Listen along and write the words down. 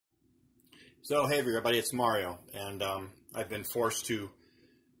So hey everybody, it's Mario, and I've been forced to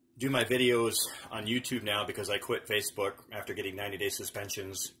do my videos on YouTube now because I quit Facebook after getting 90-day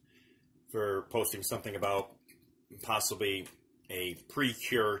suspensions for posting something about possibly a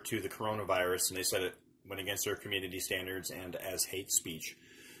pre-cure to the coronavirus, and they said it went against their community standards and as hate speech.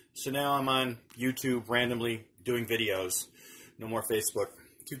 So now I'm on YouTube randomly doing videos. No more Facebook.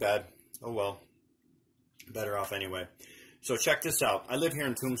 Too bad. Oh well. Better off anyway. So check this out. I live here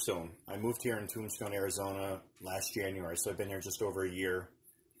in Tombstone. I moved here in Tombstone, Arizona last January, so I've been here just over a year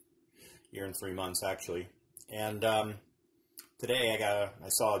and 3 months actually. And today I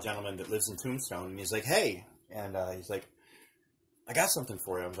saw a gentleman that lives in Tombstone, and he's like, "Hey," and he's like, "I got something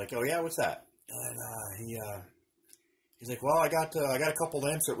for you." I was like, "Oh yeah, what's that?" And he's like, "Well, I got a couple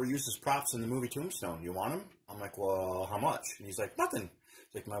lamps that were used as props in the movie Tombstone. You want them?" I'm like, "Well, how much?" And he's like, "Nothing."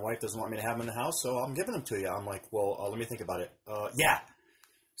 Like, my wife doesn't want me to have them in the house, so I'm giving them to you. I'm like, "Well, let me think about it." Yeah.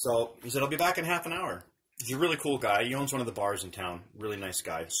 So he said, "I'll be back in half an hour." He's a really cool guy. He owns one of the bars in town. Really nice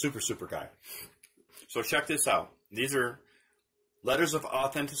guy. Super, super guy. So check this out. These are letters of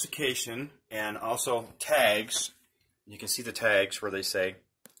authentication and also tags. You can see the tags where they say,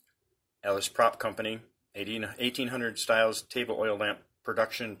 Ellis Prop Company, 1800 styles table oil lamp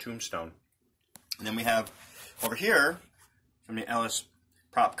production, Tombstone. And then we have over here from the Ellis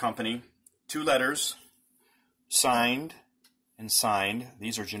Prop Company, 2 letters, signed and signed.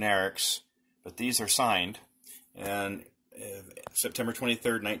 These are generics, but these are signed. And September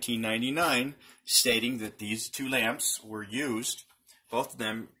 23rd, 1999, stating that these 2 lamps were used, both of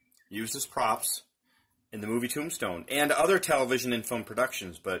them used as props in the movie Tombstone and other television and film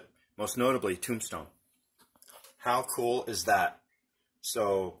productions, but most notably Tombstone. How cool is that?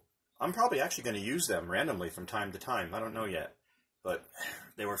 So I'm probably actually going to use them randomly from time to time. I don't know yet. But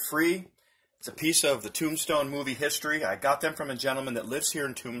they were free. It's a piece of the Tombstone movie history. I got them from a gentleman that lives here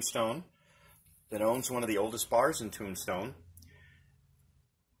in Tombstone, that owns one of the oldest bars in Tombstone.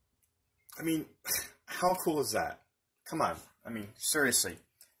 I mean, how cool is that? Come on. I mean, seriously.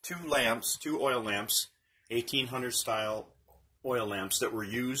 2 lamps, 2 oil lamps, 1800 style oil lamps that were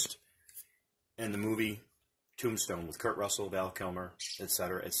used in the movie Tombstone with Kurt Russell, Val Kilmer,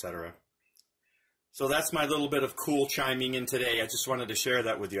 etc., etc. So that's my little bit of cool chiming in today. I just wanted to share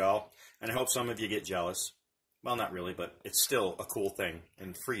that with y'all, and I hope some of you get jealous. Well, not really, but it's still a cool thing,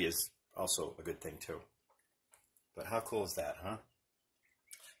 and free is also a good thing too. But how cool is that, huh?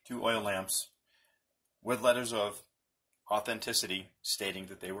 2 oil lamps with letters of authenticity stating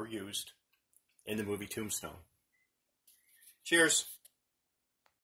that they were used in the movie Tombstone. Cheers.